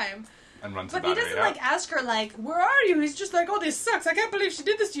long time. And runs But the he battery doesn't, out. like, ask her, like, where are you? He's just like, oh, this sucks. I can't believe she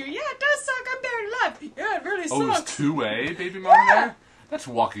did this to you. Yeah, it does suck. I'm buried alive. Yeah, it really Oh, it was sucks. two-way baby monitor? That's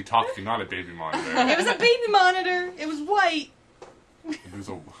walkie-talkie, not a baby monitor. It was a baby monitor. It was white. It was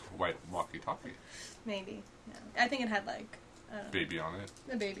a white walkie-talkie. Maybe. Yeah. I think it had, like, I don't know, Baby on it.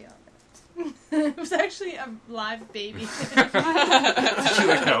 a baby on it. It was actually a live baby. She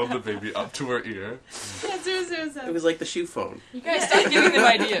like held the baby up to her ear. Yes, it It was like the shoe phone. You guys stop giving them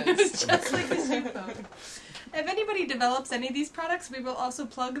ideas. It was just like the shoe phone. If anybody develops any of these products, we will also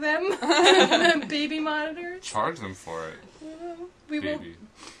plug them. Baby monitors. Charge them for it. We will Baby.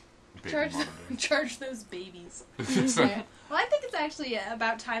 Baby charge monitor. charge those babies. So- Well, I think it's actually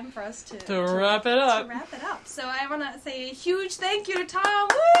about time for us to wrap it up. To wrap it up. So I want to say a huge thank you to Tom.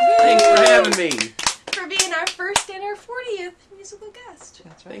 Thanks for having me. For being our first and our 40th musical guest.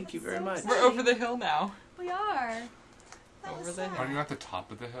 That's right. Thank you very So much. exciting. We're over the hill now. We are. That Over was the sad. Are you at the top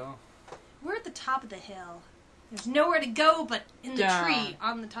of the hill? We're at the top of the hill. There's nowhere to go but in the Down. tree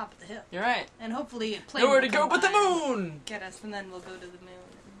on the top of the hill. You're right. And hopefully a plane Nowhere will to go come but the by moon! and get us, and then we'll go to the moon.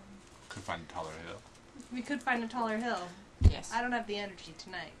 Could find a taller hill. We could find a taller hill. Yes. I don't have the energy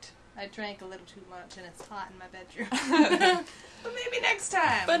tonight. I drank a little too much and it's hot in my bedroom. But maybe next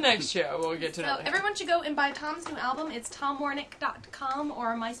time. But next show we'll get to So another. everyone should go and buy Tom's new album. It's tomwarnick.com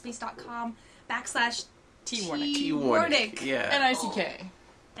or myspace.com / T-Warnick. T-Warnick. Yeah. N-I-C-K.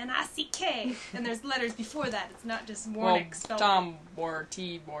 N-I-C-K. And there's letters before that. It's not just Well, Warnick spelled Tom War,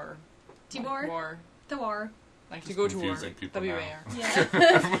 T-War. T-War? War. the war. Like to go to war. Confusing people W-A-R. now. Yeah.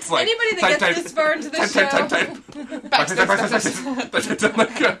 Everyone's like, Anybody that type, gets type, this far into the type, show, type, type,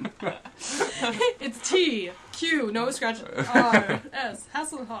 type. it's T, Q, no scratch, R, S,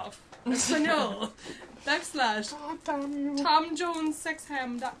 Hasselhoff, Espanol, /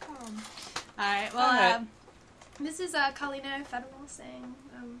 TomJonesSexham.com. Alright, well, Alright. this is Colleen Federal saying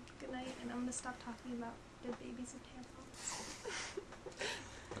good night, and I'm going to stop talking about dead babies and tampons.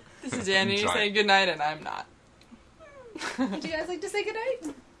 This is Annie Giant. saying goodnight, and I'm not. Would you guys like to say good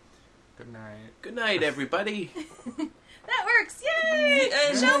night? Good night. Good night, everybody. That works! Yay!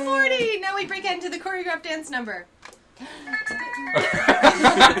 Show 40! Now we break into the choreographed dance number.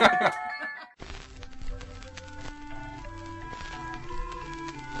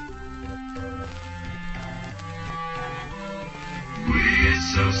 We're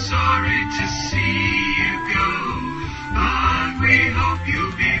so sorry to see you go, but we hope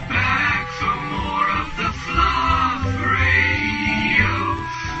you'll be